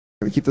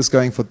We keep this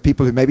going for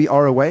people who maybe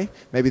are away.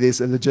 Maybe there's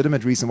a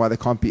legitimate reason why they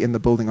can't be in the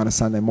building on a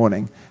Sunday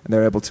morning, and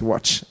they're able to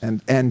watch.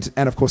 And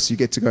of course, you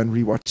get to go and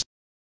rewatch.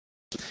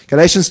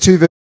 Galatians 2,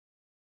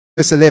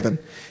 verse 11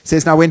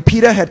 says, now when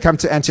Peter had come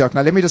to Antioch,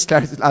 now let me just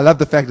clarify, I love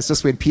the fact it's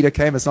just when Peter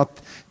came. It's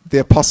not the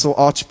apostle,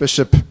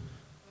 archbishop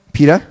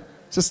Peter.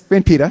 It's just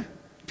when Peter,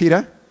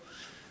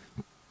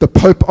 the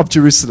Pope of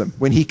Jerusalem,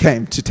 when he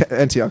came to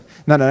Antioch.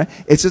 No.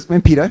 It's just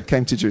when Peter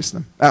came to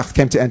Jerusalem,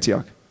 came to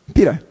Antioch.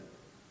 Peter.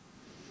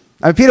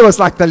 And Peter was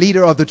like the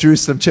leader of the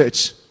Jerusalem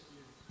church.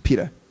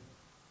 Peter.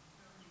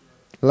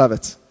 Love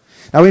it.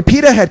 Now when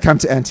Peter had come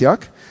to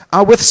Antioch,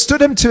 I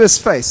withstood him to his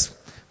face.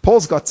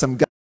 Paul's got some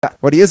gut.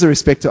 What he is a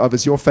respecter of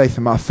is your faith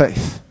and my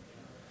faith.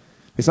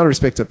 He's not a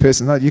respecter of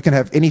persons. No, you can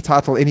have any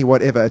title, any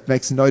whatever. It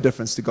makes no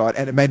difference to God.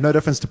 And it made no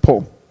difference to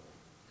Paul.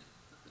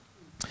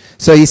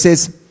 So he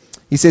says,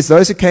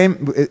 those who came,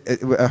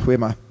 where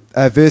am I?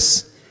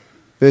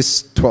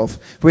 Verse 12.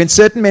 When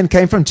certain men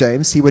came from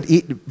James, he would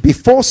eat.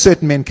 Before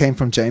certain men came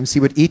from James, he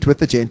would eat with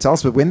the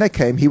Gentiles. But when they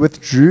came, he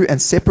withdrew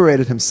and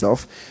separated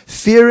himself,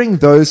 fearing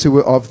those who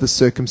were of the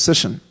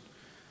circumcision.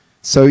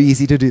 So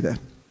easy to do that.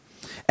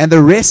 And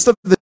the rest of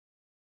the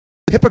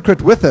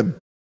hypocrite with him.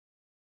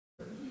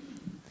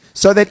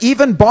 So that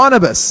even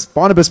Barnabas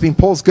being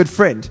Paul's good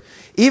friend,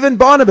 even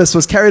Barnabas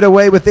was carried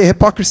away with their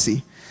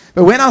hypocrisy.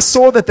 But when I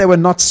saw that they were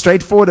not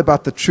straightforward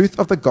about the truth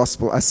of the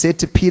gospel, I said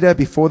to Peter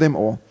before them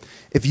all,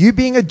 if you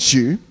being a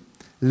Jew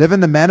live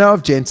in the manner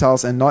of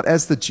Gentiles and not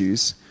as the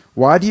Jews,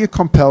 why do you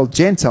compel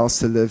Gentiles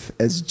to live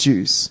as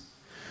Jews?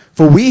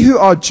 For we who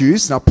are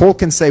Jews, now Paul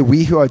can say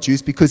we who are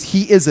Jews because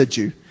he is a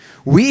Jew.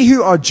 We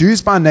who are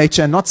Jews by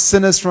nature and not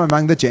sinners from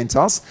among the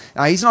Gentiles.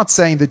 Now he's not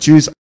saying the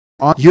Jews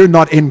you're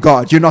not in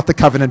God. You're not the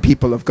covenant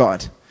people of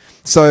God.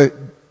 So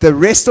the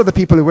rest of the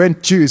people who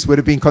weren't Jews would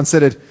have been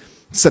considered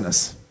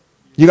sinners.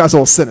 You guys are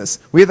all sinners.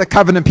 We're the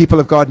covenant people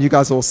of God and you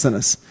guys are all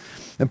sinners.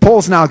 And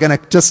Paul's now going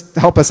to just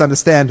help us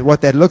understand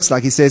what that looks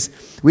like. He says,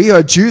 we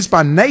are Jews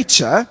by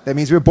nature. That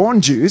means we're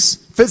born Jews,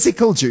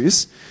 physical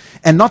Jews,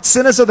 and not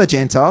sinners of the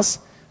Gentiles.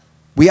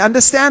 We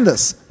understand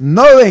this,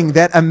 knowing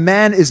that a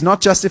man is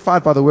not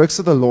justified by the works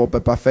of the law,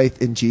 but by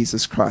faith in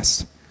Jesus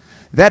Christ.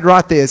 That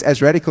right there is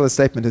as radical a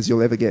statement as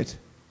you'll ever get.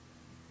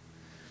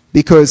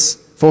 Because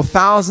for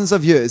thousands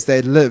of years,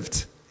 they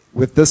lived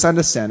with this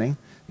understanding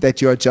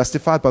that you are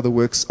justified by the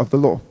works of the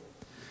law.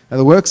 Now,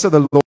 the works of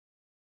the law,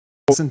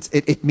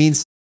 it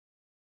means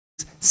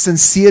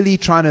sincerely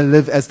trying to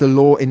live as the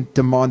law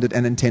demanded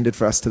and intended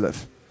for us to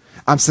live.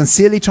 I'm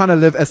sincerely trying to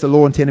live as the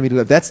law intended me to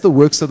live. That's the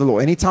works of the law.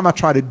 Anytime I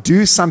try to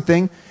do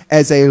something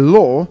as a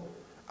law,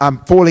 I'm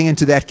falling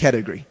into that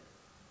category.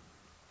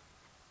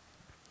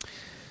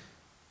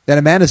 That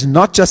a man is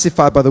not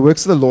justified by the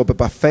works of the law, but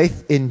by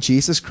faith in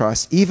Jesus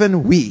Christ.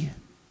 Even we,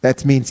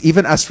 that means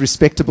even us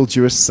respectable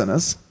Jewish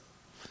sinners,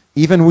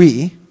 even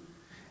we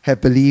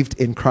have believed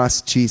in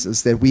Christ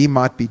Jesus, that we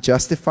might be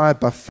justified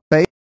by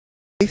faith,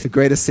 a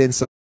greater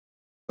sense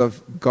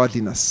of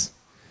godliness.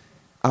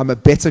 I'm a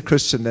better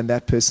Christian than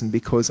that person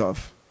because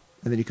of,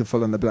 and then you can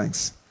fill in the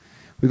blanks.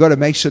 We've got to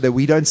make sure that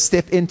we don't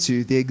step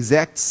into the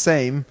exact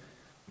same,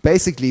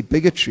 basically,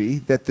 bigotry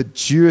that the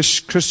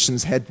Jewish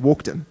Christians had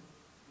walked in.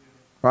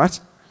 Right?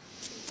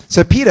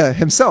 So Peter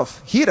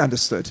himself, he had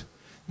understood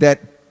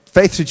that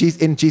faith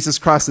in Jesus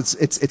Christ,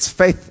 it's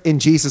faith in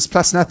Jesus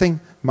plus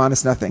nothing,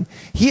 minus nothing.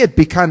 He had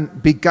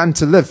begun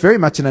to live very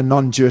much in a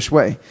non-Jewish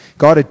way.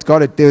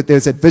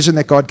 There's a vision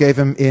that God gave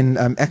him in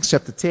Acts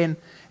chapter 10,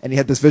 and he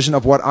had this vision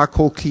of what I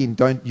call clean,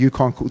 don't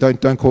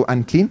call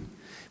unclean.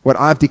 What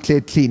I've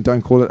declared clean,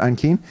 don't call it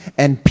unclean.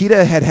 And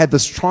Peter had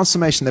this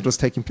transformation that was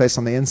taking place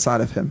on the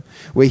inside of him,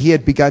 where he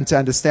had begun to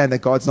understand that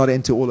God's not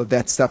into all of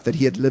that stuff that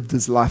he had lived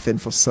his life in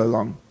for so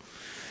long.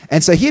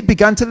 And so he had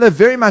begun to live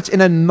very much in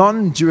a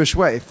non-Jewish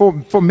way for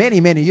many,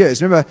 many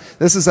years. Remember,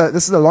 this is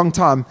a long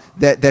time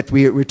that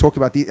we talk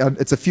about.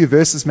 It's a few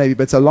verses maybe,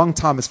 but it's a long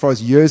time as far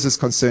as years is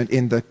concerned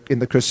in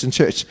the Christian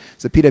church.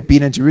 So Peter had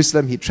been in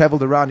Jerusalem. He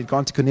traveled around. He'd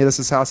gone to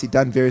Cornelius' house. He'd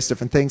done various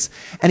different things.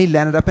 And he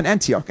landed up in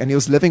Antioch. And he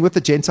was living with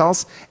the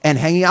Gentiles and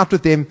hanging out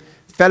with them,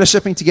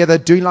 fellowshipping together,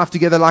 doing life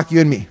together like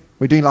you and me.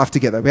 We're doing life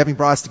together. We're having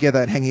brides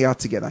together and hanging out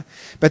together.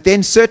 But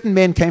then certain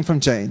men came from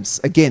James.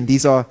 Again,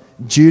 these are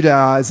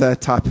Judaizer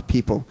type of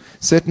people.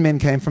 Certain men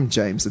came from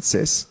James, it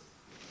says.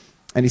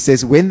 And he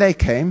says, when they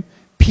came,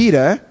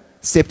 Peter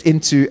stepped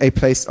into a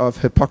place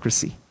of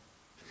hypocrisy.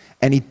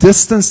 And he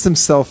distanced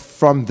himself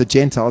from the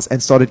Gentiles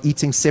and started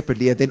eating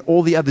separately. And then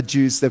all the other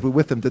Jews that were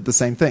with him did the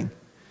same thing.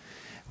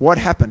 What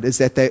happened is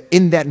that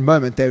in that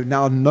moment, they're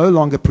now no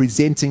longer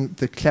presenting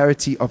the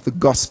clarity of the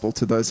gospel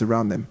to those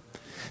around them.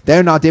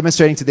 They're now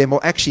demonstrating to them, well,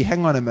 actually,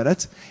 hang on a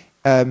minute.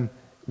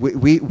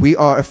 We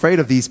are afraid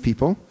of these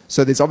people.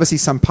 So there's obviously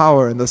some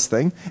power in this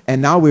thing.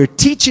 And now we're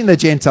teaching the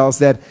Gentiles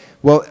that,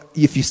 well,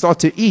 if you start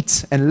to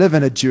eat and live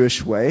in a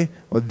Jewish way,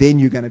 well, then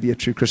you're going to be a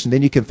true Christian.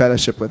 Then you can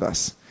fellowship with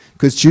us.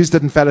 Because Jews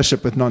didn't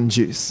fellowship with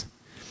non-Jews.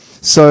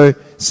 So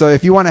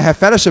if you want to have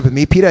fellowship with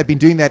me, Peter had been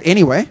doing that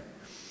anyway.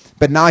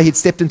 But now he'd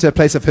stepped into a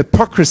place of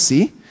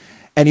hypocrisy.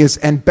 And he was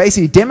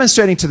basically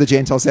demonstrating to the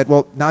Gentiles that,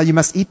 well, now you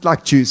must eat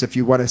like Jews if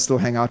you want to still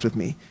hang out with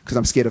me, because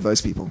I'm scared of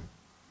those people.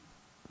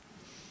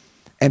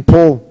 And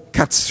Paul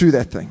cuts through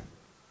that thing.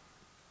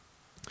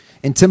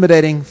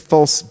 Intimidating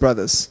false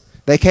brothers.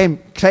 They came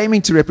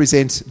claiming to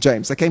represent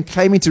James. They came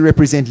claiming to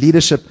represent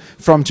leadership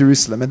from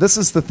Jerusalem. And this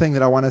is the thing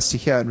that I want us to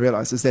hear and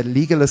realize, is that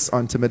legalists are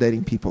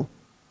intimidating people.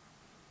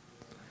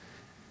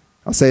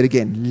 I'll say it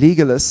again.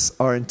 Legalists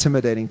are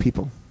intimidating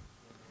people.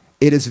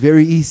 It is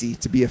very easy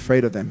to be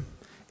afraid of them.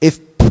 If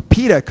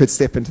Peter could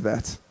step into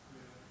that,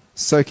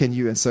 so can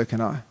you and so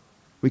can I.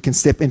 We can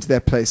step into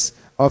that place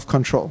of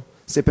control.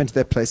 Step into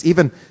that place.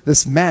 Even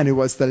this man who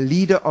was the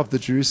leader of the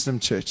Jerusalem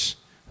church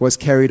was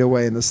carried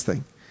away in this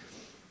thing.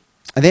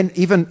 And then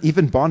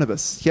even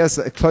Barnabas, here's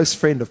a close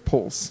friend of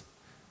Paul's,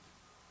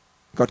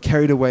 got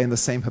carried away in the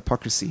same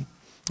hypocrisy.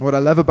 What I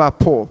love about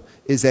Paul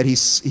is that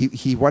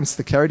he wants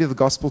the clarity of the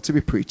gospel to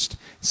be preached.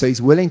 So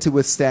he's willing to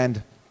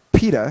withstand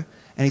Peter,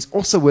 and he's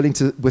also willing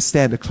to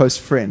withstand a close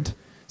friend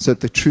so that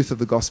the truth of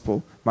the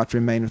gospel might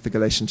remain with the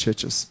Galatian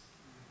churches.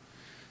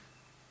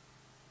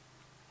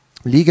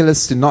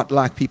 Legalists do not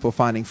like people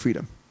finding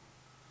freedom.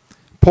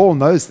 Paul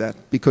knows that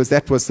because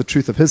that was the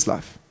truth of his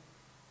life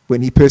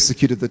when he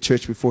persecuted the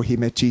church before he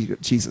met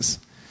Jesus.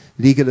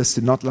 Legalists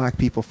do not like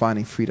people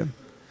finding freedom.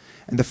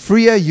 And the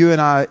freer you and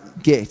I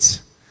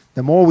get,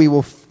 the more we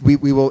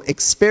will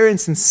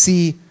experience and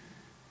see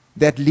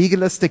that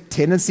legalistic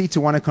tendency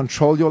to want to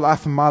control your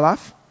life and my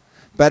life.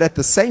 But at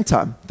the same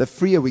time, the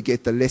freer we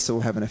get, the less it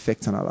will have an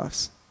effect on our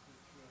lives.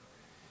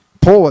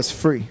 Paul was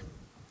free.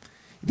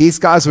 These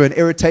guys were an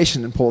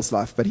irritation in Paul's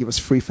life, but he was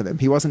free for them.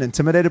 He wasn't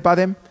intimidated by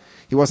them.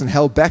 He wasn't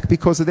held back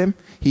because of them.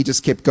 He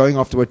just kept going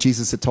after what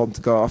Jesus had told him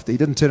to go after. He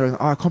didn't turn around,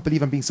 I can't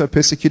believe I'm being so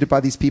persecuted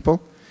by these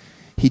people.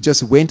 He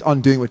just went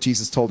on doing what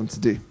Jesus told him to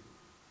do.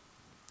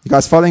 You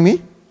guys following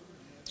me?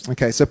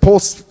 Okay, so Paul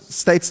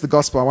states the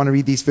gospel. I want to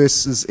read these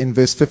verses in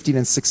verse 15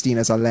 and 16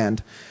 as I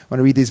land. I want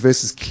to read these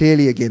verses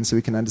clearly again so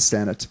we can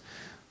understand it.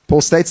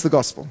 Paul states the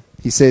gospel.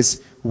 He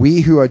says,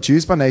 we who are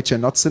Jews by nature,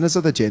 not sinners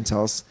of the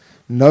Gentiles,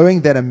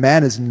 knowing that a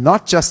man is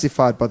not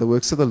justified by the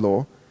works of the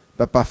law,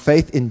 but by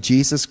faith in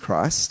Jesus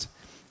Christ,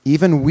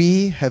 even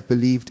we have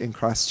believed in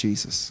Christ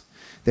Jesus,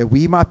 that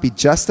we might be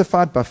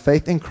justified by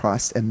faith in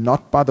Christ and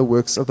not by the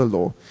works of the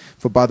law.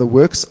 For by the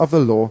works of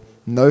the law,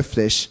 no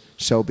flesh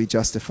shall be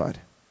justified.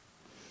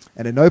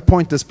 And at no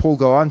point does Paul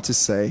go on to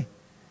say,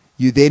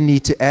 you then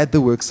need to add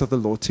the works of the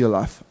law to your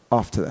life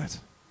after that.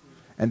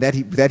 And that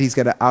he's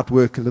going to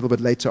outwork a little bit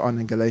later on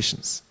in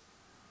Galatians.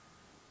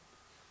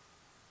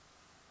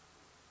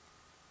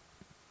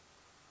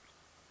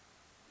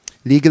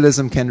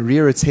 Legalism can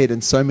rear its head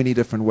in so many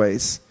different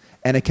ways,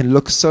 and it can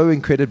look so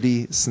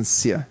incredibly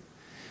sincere.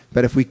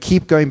 But if we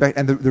keep going back,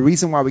 and the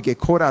reason why we get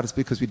caught out is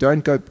because we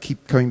don't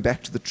keep going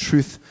back to the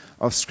truth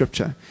of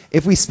Scripture.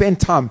 If we spend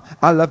time,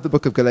 I love the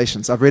book of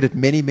Galatians. I've read it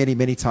many, many,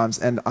 many times,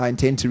 and I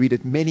intend to read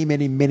it many,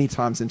 many, many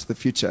times into the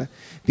future,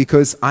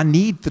 because I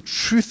need the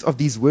truth of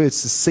these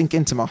words to sink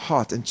into my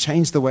heart and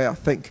change the way I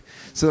think,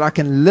 so that I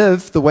can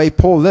live the way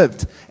Paul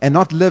lived, and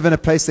not live in a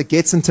place that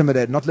gets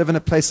intimidated, not live in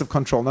a place of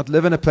control, not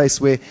live in a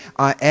place where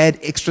I add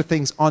extra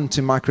things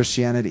onto my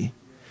Christianity.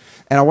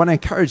 And I want to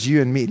encourage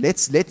you and me,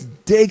 let's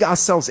dig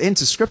ourselves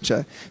into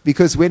Scripture,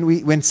 because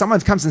when someone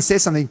comes and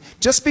says something,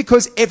 just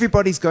because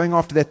everybody's going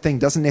after that thing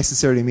doesn't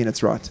necessarily mean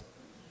it's right.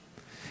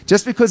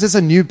 Just because there's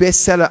a new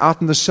bestseller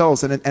out on the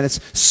shelves and it's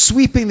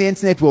sweeping the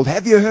internet world,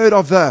 have you heard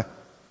of the,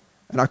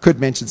 and I could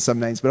mention some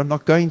names, but I'm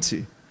not going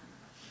to.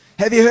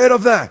 Have you heard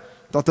of the, ...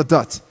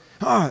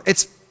 Oh,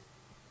 it's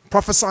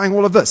prophesying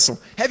all of this. Or,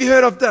 have you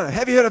heard of the,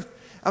 have you heard of,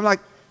 I'm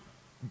like,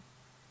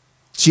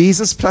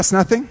 Jesus plus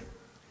nothing?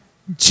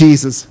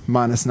 Jesus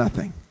minus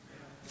nothing.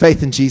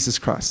 Faith in Jesus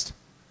Christ.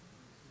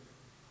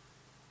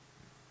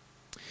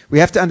 We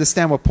have to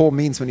understand what Paul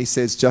means when he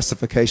says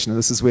justification. And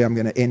this is where I'm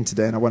going to end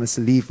today. And I want us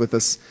to leave with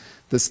this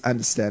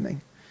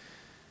understanding.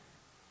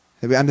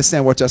 That we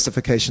understand what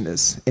justification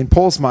is. In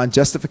Paul's mind,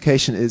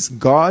 justification is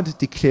God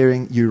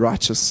declaring you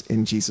righteous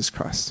in Jesus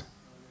Christ.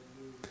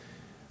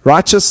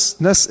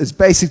 Righteousness is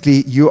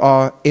basically you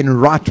are in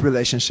right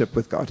relationship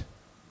with God.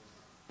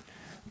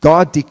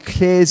 God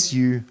declares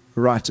you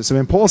righteous. So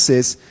when Paul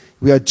says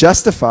we are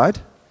justified,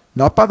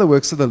 not by the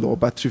works of the law,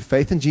 but through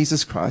faith in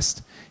Jesus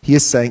Christ, he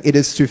is saying it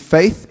is through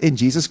faith in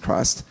Jesus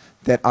Christ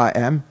that I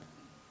am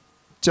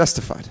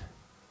justified.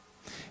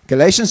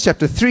 Galatians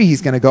chapter 3,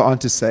 he's going to go on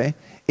to say,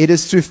 it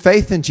is through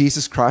faith in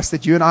Jesus Christ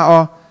that you and I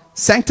are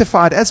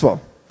sanctified as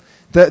well.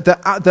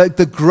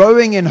 The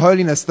growing in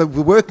holiness, the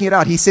working it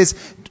out. He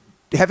says,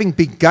 having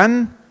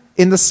begun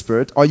in the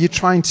Spirit, are you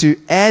trying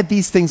to add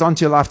these things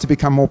onto your life to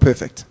become more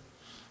perfect?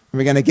 And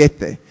we're going to get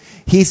there.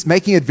 He's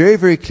making it very,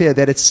 very clear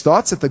that it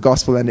starts at the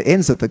gospel and it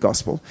ends at the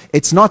gospel.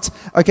 It's not,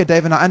 okay,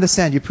 Davin, I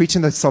understand you're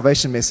preaching the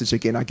salvation message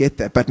again. I get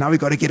that. But now we've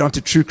got to get on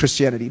to true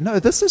Christianity. No,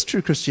 this is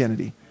true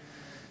Christianity.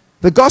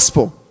 The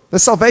gospel, the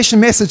salvation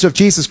message of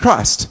Jesus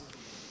Christ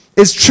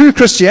is true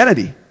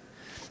Christianity.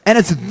 And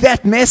it's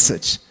that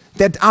message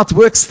that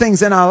outworks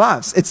things in our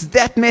lives. It's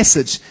that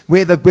message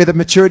where the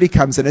maturity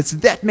comes in. It's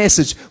that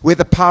message where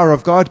the power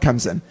of God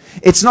comes in.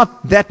 It's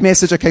not that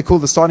message, okay, cool,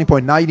 the starting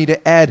point. Now you need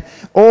to add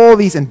all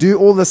these and do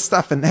all this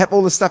stuff and have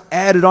all this stuff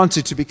added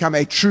onto to become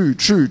a true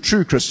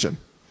Christian.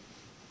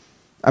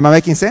 Am I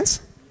making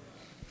sense?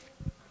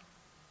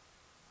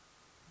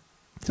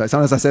 So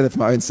sometimes I say that for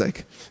my own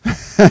sake.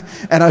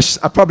 And I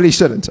probably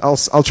shouldn't.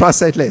 I'll try to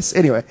say it less.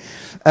 Anyway.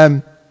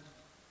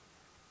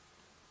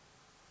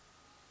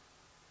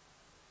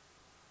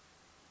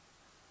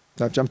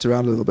 So I've jumped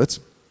around a little bit.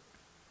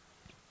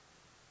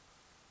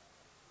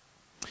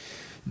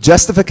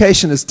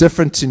 Justification is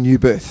different to new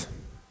birth.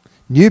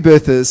 New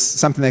birth is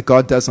something that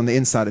God does on the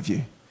inside of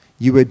you.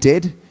 You were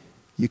dead,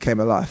 you came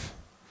alive.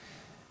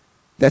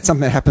 That's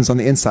something that happens on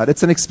the inside.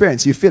 It's an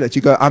experience. You feel it.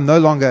 You go, I'm no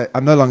longer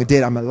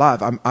dead, I'm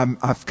alive.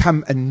 I've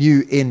come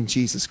anew in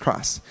Jesus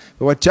Christ.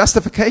 But what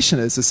justification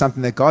is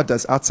something that God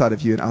does outside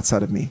of you and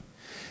outside of me.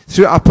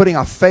 Through our putting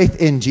our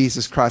faith in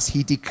Jesus Christ,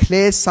 he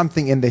declares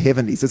something in the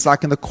heavenlies. It's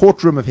like in the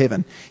courtroom of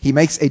heaven. He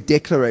makes a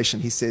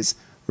declaration. He says,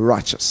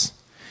 righteous.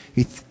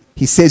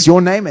 He says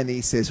your name and he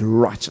says,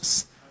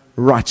 righteous,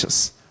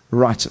 righteous,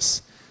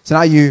 righteous. So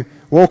now you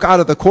walk out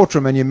of the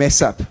courtroom and you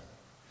mess up.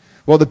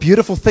 Well, the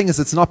beautiful thing is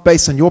it's not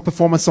based on your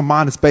performance or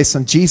mine. It's based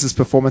on Jesus'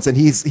 performance, and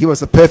he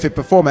was a perfect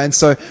performer. And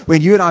so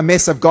when you and I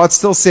mess up, God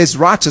still says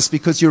righteous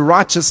because you're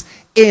righteous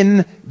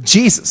in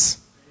Jesus.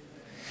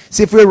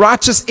 See, if we're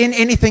righteous in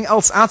anything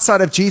else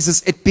outside of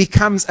Jesus, it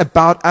becomes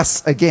about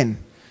us again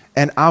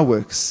and our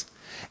works.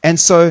 And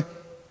so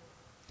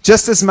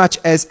just as much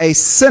as a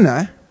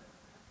sinner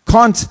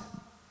can't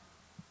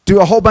do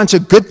a whole bunch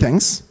of good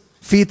things,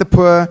 feed the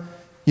poor,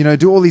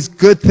 do all these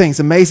good things,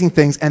 amazing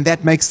things, and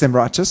that makes them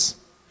righteous.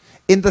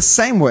 In the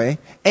same way,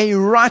 a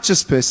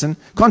righteous person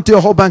can't do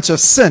a whole bunch of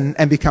sin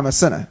and become a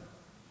sinner.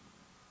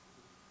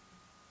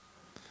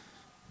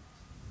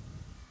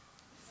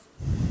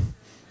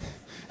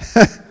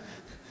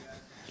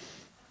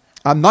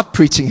 I'm not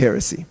preaching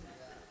heresy.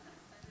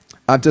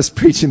 I'm just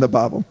preaching the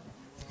Bible.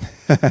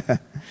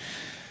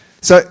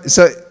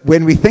 So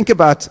when we think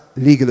about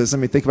legalism,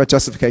 we think about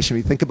justification,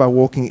 we think about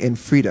walking in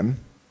freedom,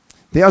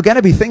 there are going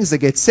to be things that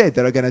get said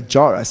that are going to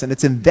jar us. And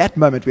it's in that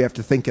moment we have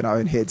to think in our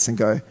own heads and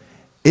go,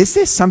 is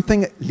there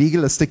something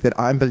legalistic that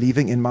I'm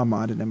believing in my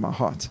mind and in my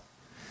heart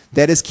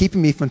that is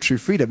keeping me from true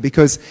freedom?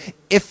 Because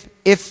if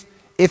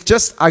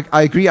just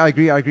I agree,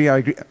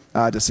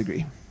 I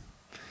disagree,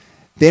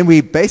 then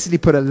we basically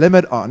put a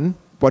limit on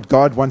what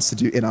God wants to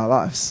do in our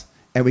lives.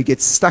 And we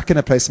get stuck in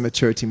a place of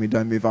maturity and we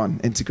don't move on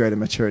into greater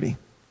maturity.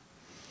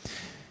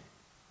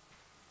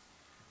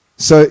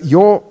 So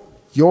your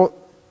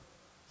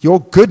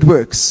good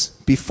works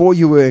before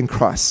you were in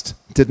Christ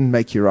didn't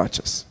make you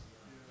righteous.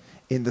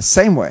 In the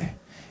same way,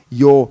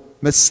 your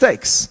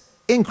mistakes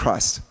in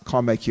Christ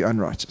can't make you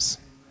unrighteous.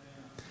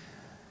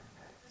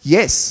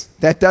 Yes,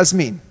 that does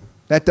mean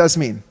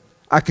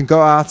I can go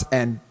out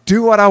and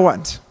do what I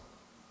want.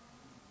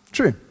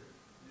 True.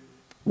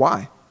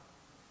 Why?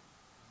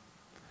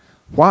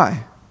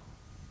 Why?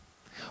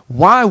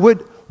 Why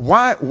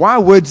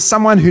would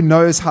someone who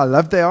knows how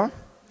loved they are,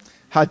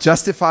 how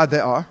justified they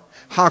are,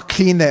 how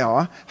clean they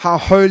are, how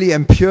holy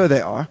and pure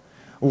they are,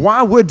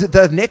 why would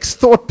the next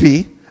thought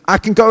be, I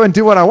can go and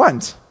do what I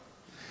want?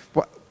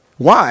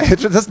 Why? It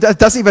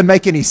doesn't even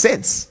make any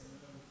sense.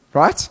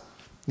 Right?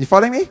 You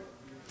following me?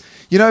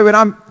 When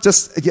I'm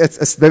just,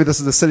 maybe this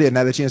is a silly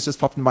analogy, and it's just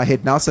popped in my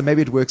head now, so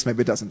maybe it works,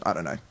 maybe it doesn't. I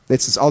don't know.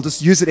 I'll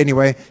just use it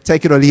anyway,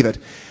 take it or leave it.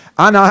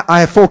 I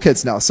have 4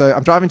 kids now, so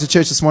I'm driving to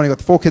church this morning, got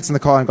the 4 kids in the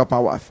car and got my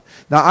wife.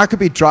 Now, I could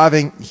be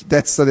driving,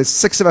 so there's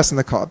 6 of us in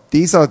the car.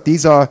 These are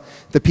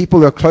the people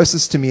who are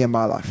closest to me in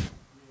my life.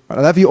 Right?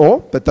 I love you all,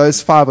 but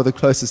those 5 are the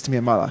closest to me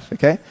in my life,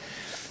 okay?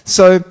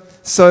 So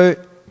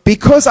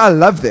because I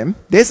love them,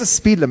 there's a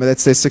speed limit that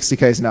says 60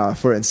 k's an hour,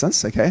 for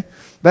instance, okay?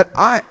 But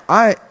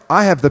I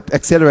have the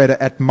accelerator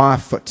at my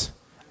foot.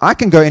 I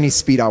can go any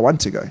speed I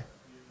want to go.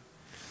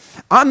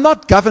 I'm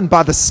not governed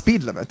by the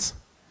speed limit.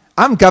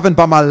 I'm governed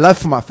by my love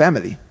for my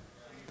family.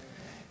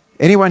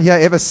 Anyone here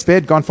ever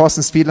sped, gone fast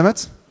in speed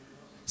limit?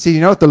 See,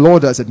 you know what the law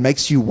does? It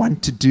makes you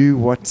want to do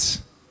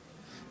what...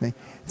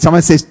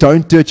 Someone says,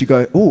 don't do it. You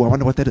go, oh, I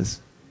wonder what that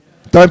is.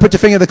 Don't put your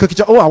finger in the cookie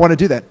jar. Oh, I want to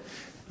do that.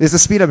 There's a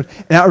speed limit.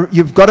 Now,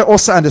 you've got to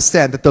also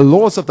understand that the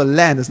laws of the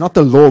land is not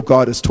the law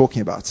God is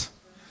talking about.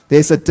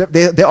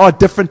 There are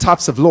different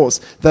types of laws.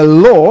 The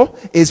law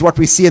is what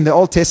we see in the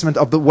Old Testament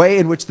of the way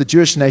in which the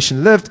Jewish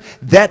nation lived.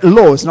 That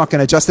law is not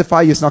going to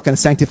justify you. It's not going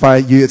to sanctify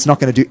you. It's not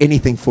going to do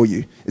anything for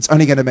you. It's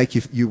only going to make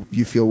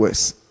you feel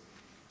worse.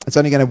 It's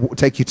only going to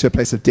take you to a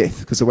place of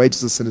death, because the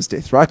wages of sin is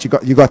death, right?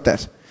 You got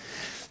that.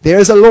 There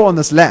is a law in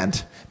this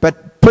land,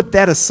 but put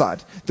that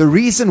aside. The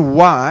reason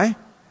why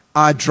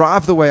I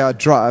drive the way I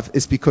drive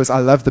is because I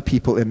love the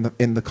people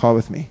in the car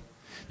with me.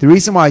 The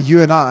reason why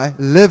you and I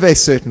live a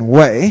certain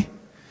way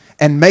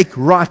and make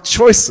right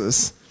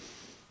choices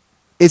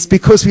is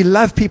because we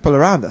love people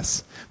around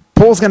us.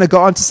 Paul's going to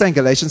go on to say in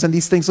Galatians, and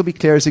these things will be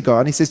clear as we go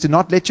on, he says, do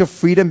not let your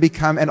freedom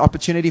become an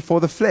opportunity for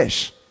the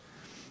flesh.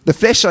 The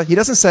flesh, he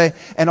doesn't say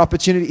an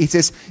opportunity. He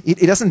says, he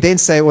doesn't then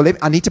say, well,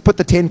 I need to put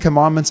the 10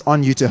 commandments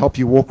on you to help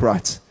you walk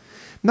right.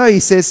 No, he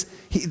says,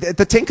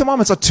 the 10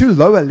 commandments are too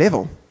lower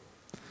level.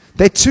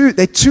 They're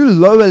too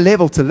lower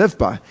level to live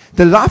by.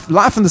 The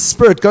life in the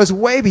Spirit goes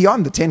way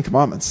beyond the 10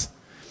 commandments.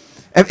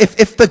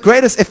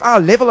 If our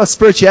level of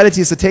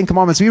spirituality is the 10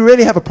 commandments, we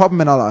really have a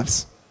problem in our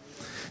lives.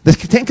 The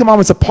 10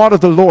 commandments are part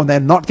of the law, and they're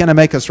not going to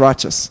make us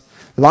righteous.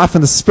 Life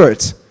in the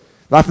Spirit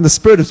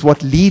is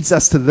what leads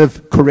us to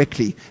live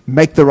correctly,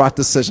 make the right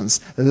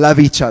decisions, love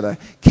each other,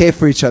 care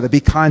for each other,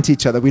 be kind to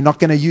each other. We're not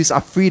going to use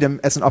our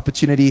freedom as an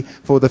opportunity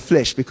for the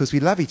flesh because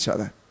we love each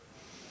other.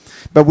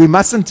 But we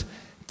mustn't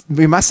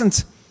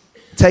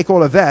take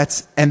all of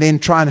that and then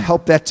try and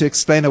help that to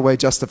explain away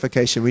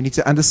justification. We need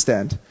to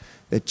understand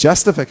that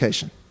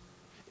justification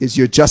is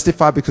you're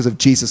justified because of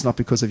Jesus, not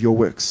because of your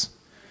works.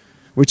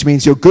 Which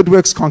means your good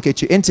works can't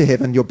get you into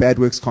heaven, your bad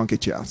works can't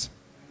get you out. Does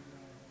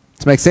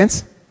that make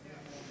sense?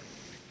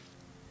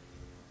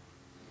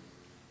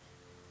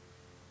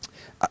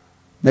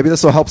 Maybe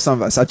this will help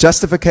some of us. Our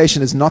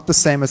justification is not the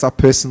same as our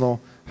personal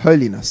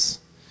holiness.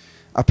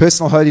 Our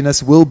personal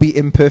holiness will be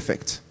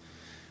imperfect.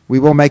 We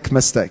will make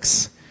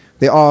mistakes.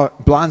 There are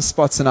blind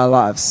spots in our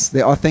lives.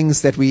 There are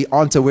things that we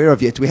aren't aware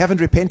of yet. We haven't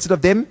repented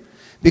of them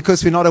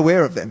because we're not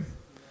aware of them.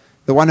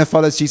 The one who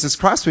follows Jesus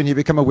Christ, when you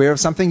become aware of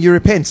something, you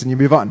repent and you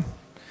move on.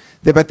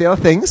 But there are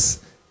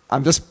things,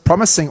 I'm just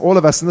promising all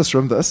of us in this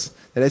room this,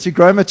 that as you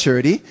grow in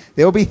maturity,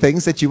 there will be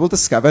things that you will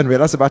discover and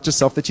realize about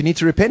yourself that you need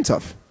to repent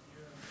of.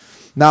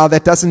 Now,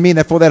 that doesn't mean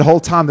that for that whole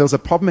time there was a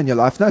problem in your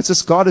life. No, it's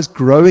just God is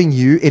growing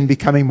you in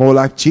becoming more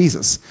like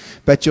Jesus.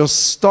 But your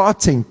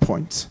starting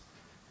point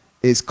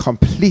is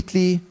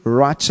completely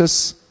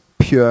righteous,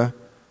 pure,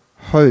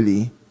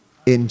 holy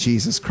in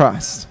Jesus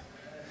Christ.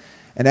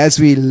 And as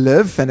we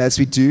live and as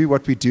we do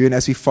what we do and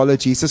as we follow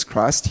Jesus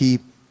Christ, He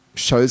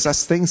shows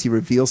us things, He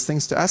reveals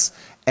things to us,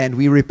 and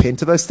we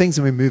repent of those things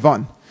and we move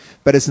on.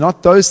 But it's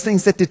not those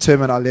things that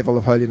determine our level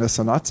of holiness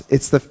or not.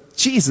 It's the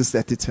Jesus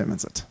that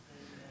determines it.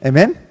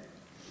 Amen?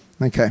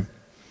 Okay.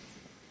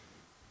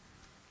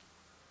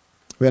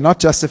 We are not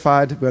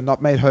justified. We are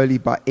not made holy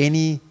by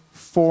any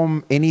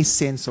form, any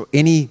sense, or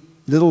any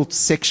little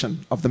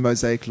section of the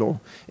Mosaic law.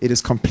 It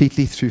is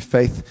completely through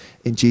faith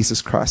in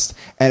Jesus Christ.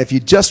 And if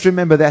you just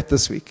remember that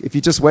this week, if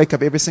you just wake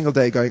up every single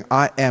day going,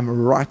 I am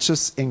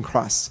righteous in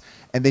Christ,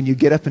 and then you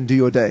get up and do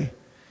your day,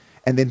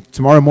 and then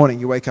tomorrow morning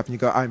you wake up and you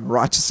go, I'm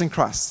righteous in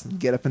Christ, and you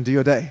get up and do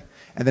your day.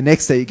 And the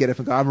next day you get up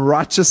and go, I'm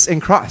righteous in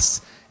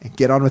Christ, and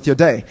get on with your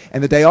day.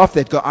 And the day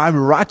after that, go, I'm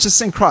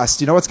righteous in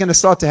Christ. You know what's going to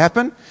start to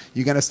happen?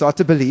 You're going to start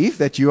to believe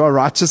that you are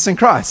righteous in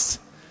Christ.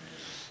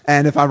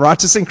 And if I'm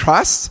righteous in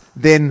Christ,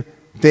 then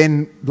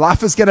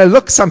life is going to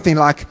look something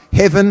like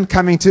heaven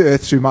coming to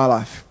earth through my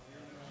life.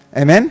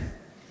 Amen?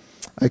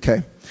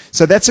 Okay.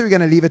 So that's where we're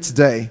going to leave it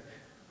today.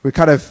 We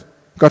kind of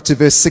got to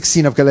verse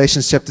 16 of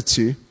Galatians chapter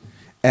 2.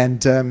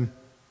 And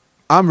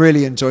I'm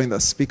really enjoying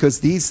this because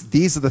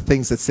these are the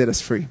things that set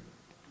us free.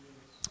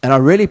 And I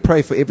really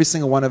pray for every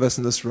single one of us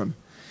in this room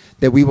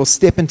that we will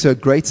step into a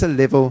greater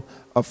level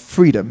of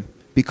freedom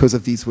because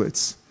of these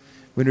words.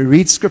 When we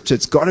read Scripture,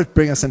 it's got to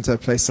bring us into a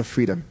place of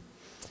freedom.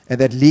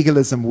 And that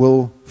legalism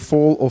will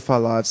fall off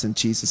our lives in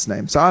Jesus'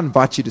 name. So I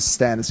invite you to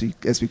stand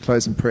as we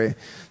close in prayer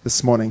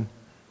this morning.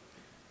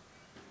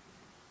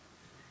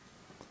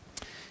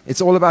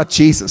 It's all about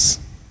Jesus.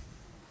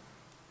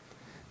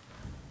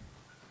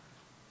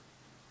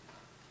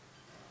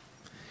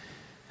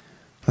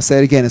 I'll say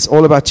it again. It's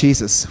all about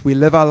Jesus. We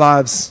live our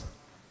lives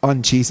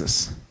on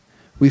Jesus.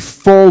 We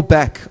fall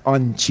back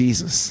on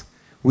Jesus.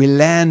 We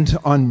land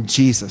on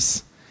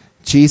Jesus.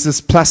 Jesus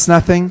plus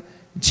nothing,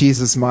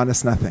 Jesus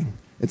minus nothing.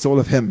 It's all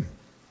of Him.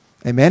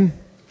 Amen?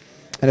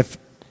 And if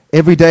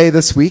every day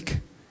this week,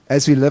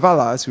 as we live our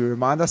lives, we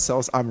remind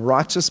ourselves, I'm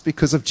righteous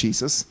because of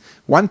Jesus.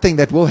 One thing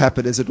that will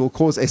happen is it will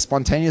cause a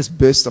spontaneous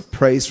burst of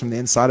praise from the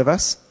inside of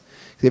us.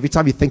 Every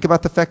time you think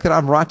about the fact that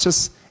I'm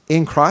righteous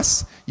in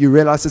Christ, you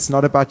realize it's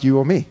not about you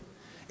or me.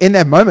 In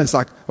that moment, it's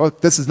like, well,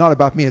 this is not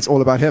about me, it's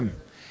all about Him.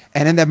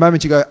 And in that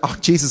moment, you go, oh,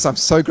 Jesus, I'm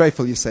so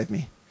grateful you saved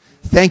me.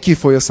 Thank you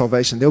for your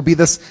salvation. There'll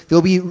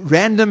be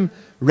random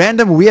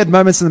weird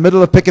moments in the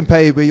middle of Pick and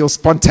Pay where you'll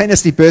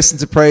spontaneously burst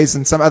into praise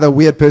and some other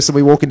weird person will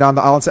be walking down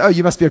the aisle and say, oh,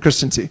 you must be a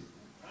Christian too.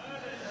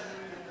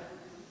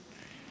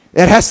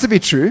 It has to be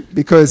true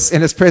because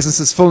in His presence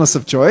is fullness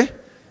of joy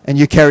and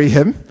you carry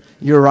Him.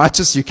 You're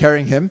righteous, you're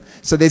carrying Him.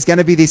 So there's going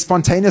to be these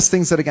spontaneous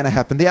things that are going to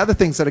happen. The other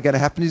things that are going to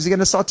happen is you're going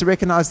to start to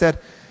recognize that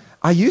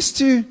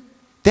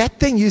that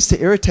thing used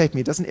to irritate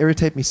me. It doesn't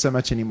irritate me so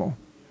much anymore.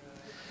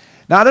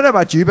 Now, I don't know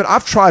about you, but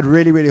I've tried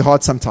really, really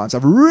hard sometimes.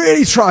 I've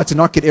really tried to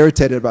not get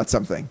irritated about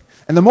something.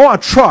 And the more I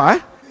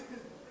try,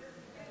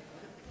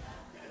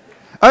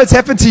 oh, it's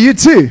happened to you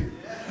too.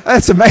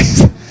 That's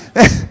amazing.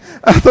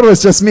 I thought it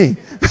was just me.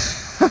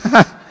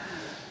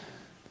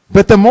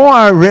 But the more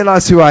I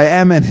realize who I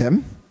am in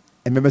Him,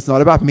 and remember, it's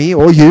not about me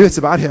or you, it's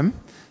about Him.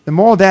 The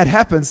more that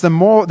happens,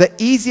 the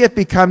easier it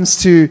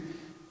becomes to,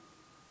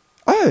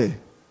 oh,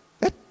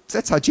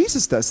 that's how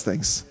Jesus does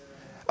things.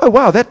 Oh,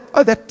 wow,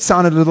 that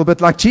sounded a little bit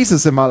like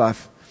Jesus in my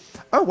life.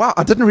 oh, wow,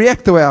 I didn't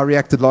react the way I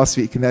reacted last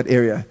week in that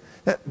area.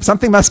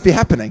 Something must be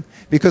happening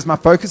because my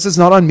focus is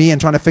not on me and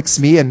trying to fix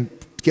me and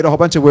get a whole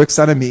bunch of works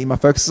done on me. My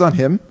focus is on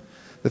Him,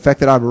 the fact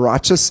that I'm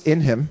righteous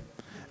in Him.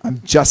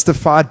 I'm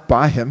justified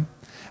by Him.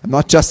 I'm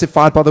not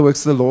justified by the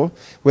works of the law.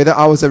 Whether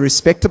I was a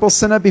respectable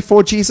sinner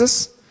before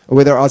Jesus or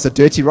whether I was a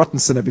dirty, rotten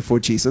sinner before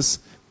Jesus,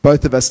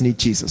 both of us need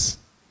Jesus.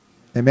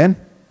 Amen?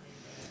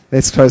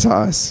 Let's close our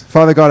eyes.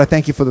 Father God, I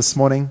thank You for this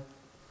morning,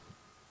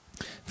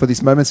 for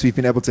these moments we've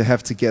been able to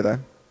have together.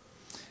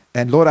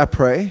 And Lord, I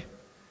pray,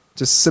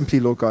 just simply,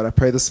 Lord God, I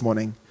pray this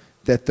morning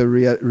that the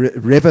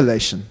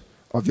revelation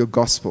of Your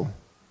gospel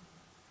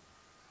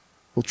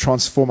will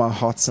transform our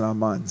hearts and our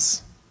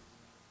minds.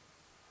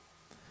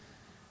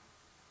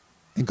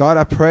 And God,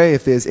 I pray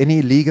if there's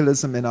any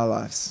legalism in our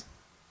lives,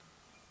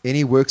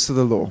 any works of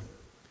the law,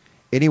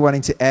 any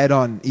wanting to add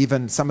on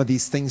even some of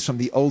these things from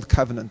the old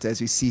covenant as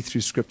we see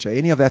through Scripture,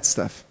 any of that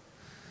stuff,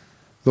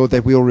 Lord,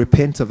 that we'll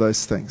repent of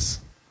those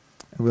things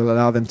and we'll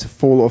allow them to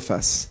fall off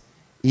us,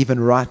 even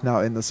right now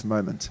in this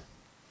moment.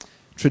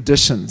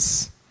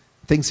 Traditions,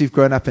 things we've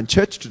grown up in,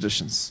 church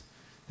traditions,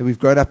 that we've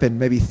grown up in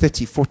maybe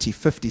 30, 40,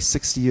 50,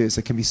 60 years,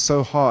 it can be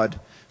so hard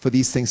for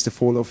these things to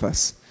fall off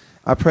us.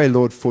 I pray,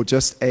 Lord, for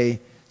just a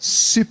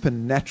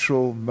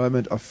supernatural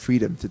moment of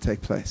freedom to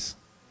take place.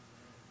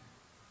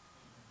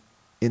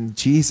 In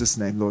Jesus'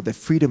 name, Lord, that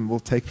freedom will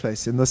take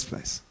place in this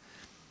place.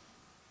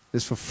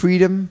 It's for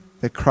freedom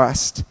that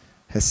Christ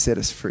has set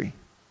us free.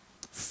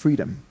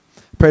 Freedom.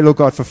 Pray, Lord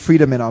God, for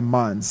freedom in our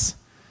minds,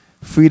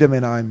 freedom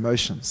in our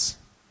emotions,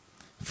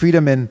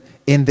 freedom in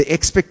the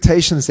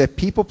expectations that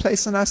people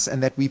place on us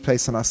and that we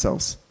place on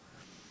ourselves.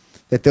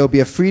 That there will be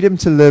a freedom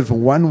to live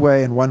one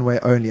way and one way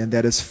only, and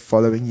that is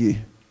following You.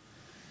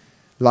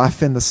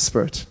 Life in the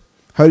Spirit.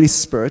 Holy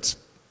Spirit,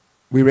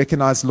 we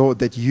recognize, Lord,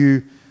 that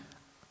You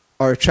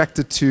are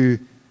attracted to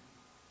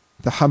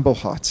the humble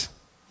heart.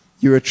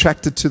 You're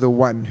attracted to the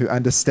one who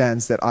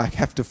understands that I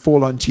have to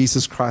fall on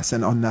Jesus Christ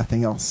and on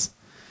nothing else.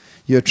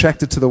 You're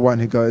attracted to the one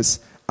who goes,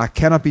 I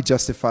cannot be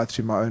justified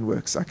through my own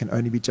works. I can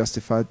only be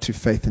justified through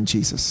faith in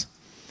Jesus.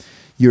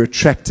 You're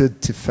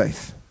attracted to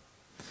faith.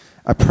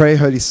 I pray,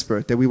 Holy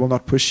Spirit, that we will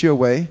not push You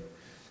away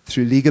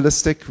through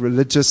legalistic,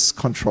 religious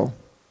control,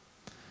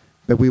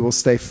 but we will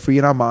stay free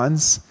in our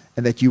minds,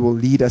 and that You will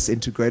lead us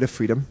into greater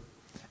freedom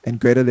and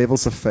greater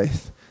levels of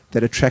faith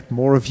that attract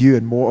more of You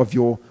and more of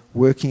Your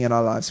working in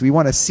our lives. We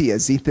want to see,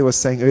 as Zitha was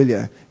saying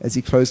earlier, as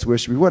he closed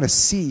worship, we want to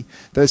see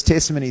those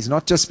testimonies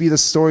not just be the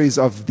stories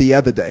of the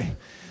other day,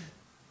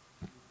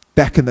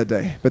 back in the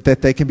day, but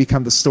that they can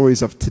become the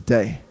stories of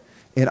today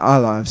in our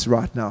lives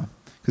right now.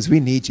 Because we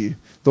need You.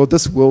 Lord,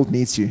 this world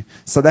needs You.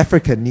 South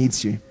Africa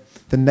needs You.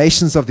 The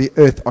nations of the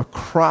earth are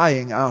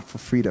crying out for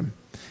freedom.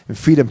 And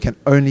freedom can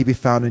only be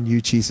found in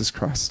You, Jesus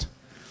Christ.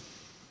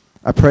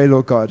 I pray,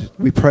 Lord God,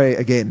 we pray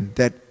again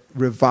that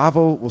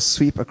revival will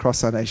sweep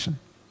across our nation.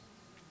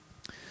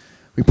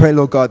 We pray,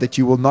 Lord God, that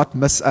You will not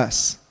miss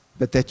us,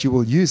 but that You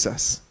will use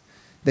us.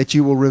 That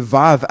You will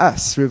revive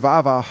us,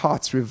 revive our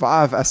hearts,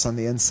 revive us on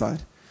the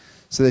inside,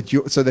 so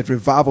that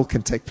revival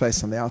can take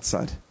place on the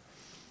outside.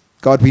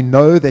 God, we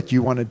know that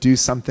You want to do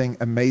something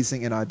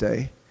amazing in our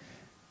day.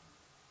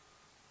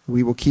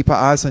 We will keep our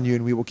eyes on You,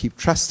 and we will keep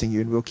trusting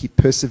You, and we'll keep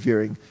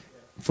persevering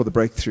for the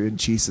breakthrough in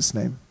Jesus'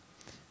 name.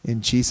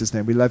 In Jesus'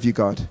 name. We love You,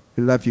 God.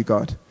 We love You,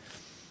 God.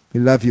 We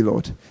love You,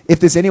 Lord. If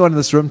there's anyone in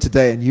this room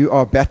today and you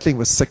are battling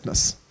with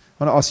sickness,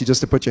 I want to ask you just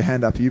to put your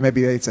hand up.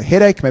 Maybe it's a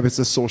headache, maybe it's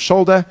a sore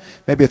shoulder,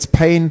 maybe it's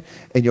pain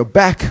in your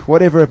back,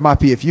 whatever it might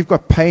be. If you've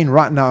got pain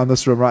right now in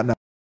this room right now,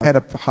 hand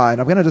up high.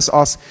 And I'm going to just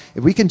ask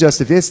if we can if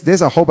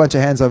there's a whole bunch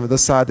of hands over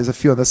this side, there's a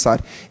few on this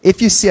side.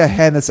 If you see a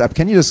hand that's up,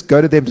 can you just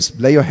go to them, just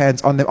lay your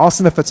hands on them, ask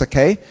them if it's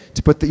okay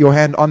to put your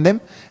hand on them.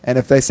 And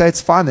if they say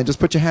it's fine, then just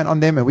put your hand on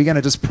them, and we're going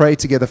to just pray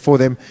together for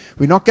them.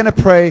 We're not going to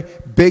pray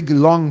big,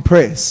 long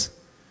prayers.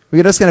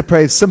 We're just going to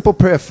pray a simple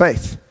prayer of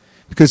faith,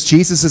 because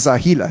Jesus is our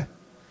healer.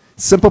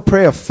 Simple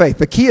prayer of faith.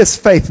 The key is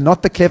faith,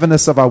 not the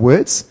cleverness of our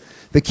words.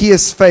 The key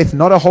is faith,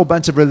 not a whole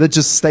bunch of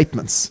religious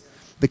statements.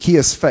 The key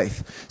is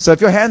faith. So if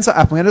your hands are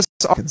up,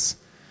 let's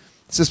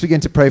just begin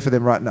to pray for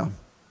them right now.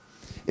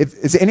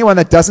 Is there anyone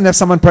that doesn't have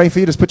someone praying for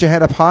you? Just put your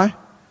hand up high.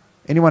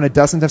 Anyone that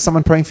doesn't have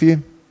someone praying for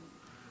you?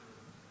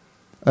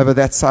 Over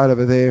that side,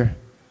 over there.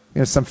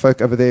 Some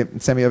folk over there,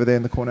 Sammy over there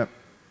in the corner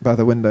by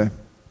the window.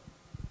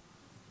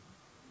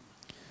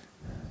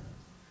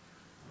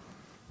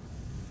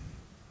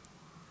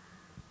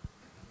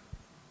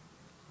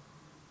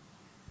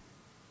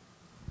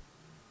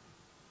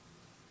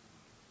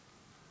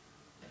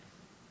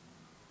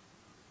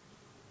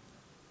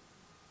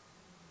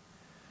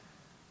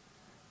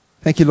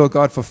 Thank You, Lord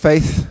God, for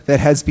faith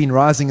that has been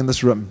rising in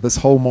this room this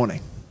whole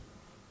morning.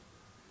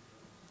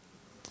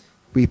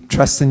 We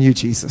trust in You,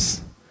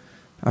 Jesus.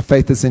 Our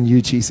faith is in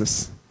You,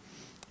 Jesus.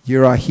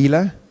 You're our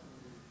healer.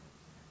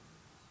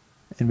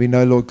 And we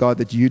know, Lord God,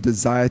 that You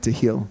desire to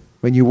heal.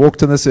 When You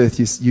walked on this earth,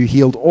 you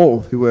healed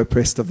all who were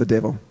oppressed of the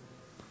devil.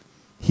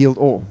 Healed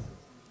all.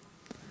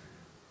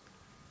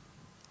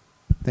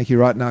 Thank You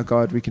right now,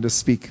 God. We can just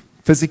speak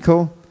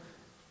physical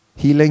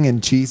Healing in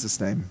Jesus'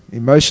 name.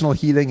 Emotional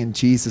healing in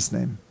Jesus'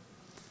 name.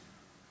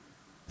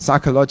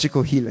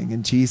 Psychological healing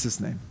in Jesus'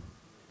 name.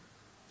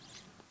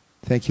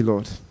 Thank you,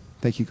 Lord.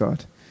 Thank you,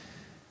 God.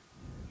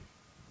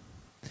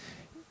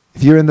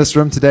 If you're in this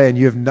room today and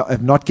you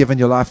have not given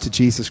your life to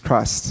Jesus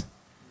Christ,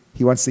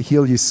 He wants to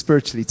heal you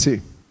spiritually too.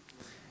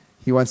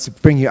 He wants to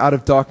bring you out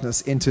of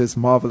darkness into His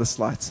marvelous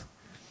light.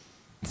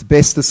 The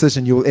best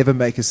decision you will ever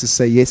make is to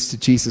say yes to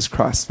Jesus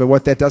Christ. But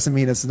what that doesn't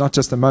mean is not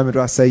just a moment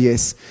where I say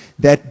yes.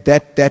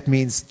 That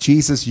means,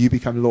 Jesus, you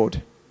become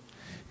Lord.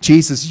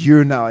 Jesus,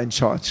 you're now in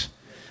charge.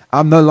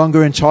 I'm no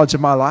longer in charge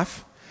of my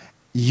life.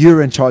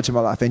 You're in charge of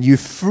my life. And you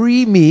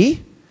free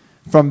me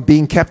from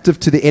being captive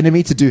to the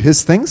enemy to do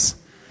his things.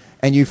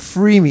 And you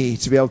free me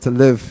to be able to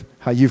live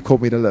how you've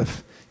called me to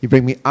live. You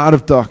bring me out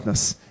of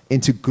darkness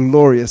into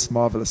glorious,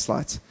 marvelous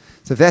light.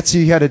 So if that's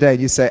you here today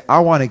and you say,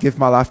 I want to give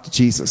my life to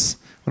Jesus,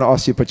 I want to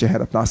ask you to put your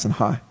hand up nice and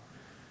high.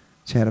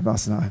 Put your hand up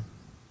nice and high.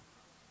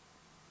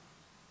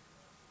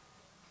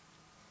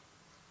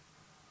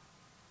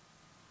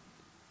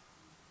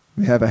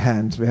 We have a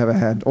hand. We have a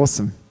hand.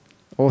 Awesome.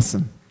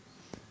 Awesome.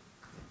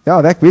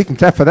 Yeah, we can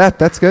clap for that.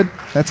 That's good.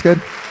 That's good.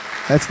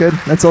 That's good.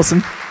 That's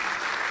awesome.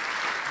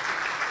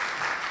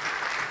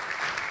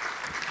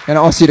 And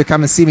I ask you to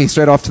come and see me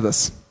straight after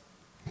this.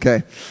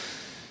 Okay.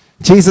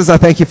 Jesus, I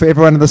thank you for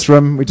everyone in this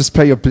room. We just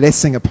pray your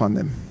blessing upon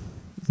them.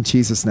 In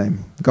Jesus'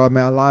 name. God,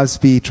 may our lives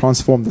be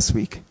transformed this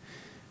week.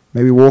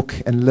 May we walk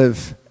and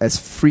live as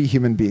free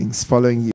human beings following you.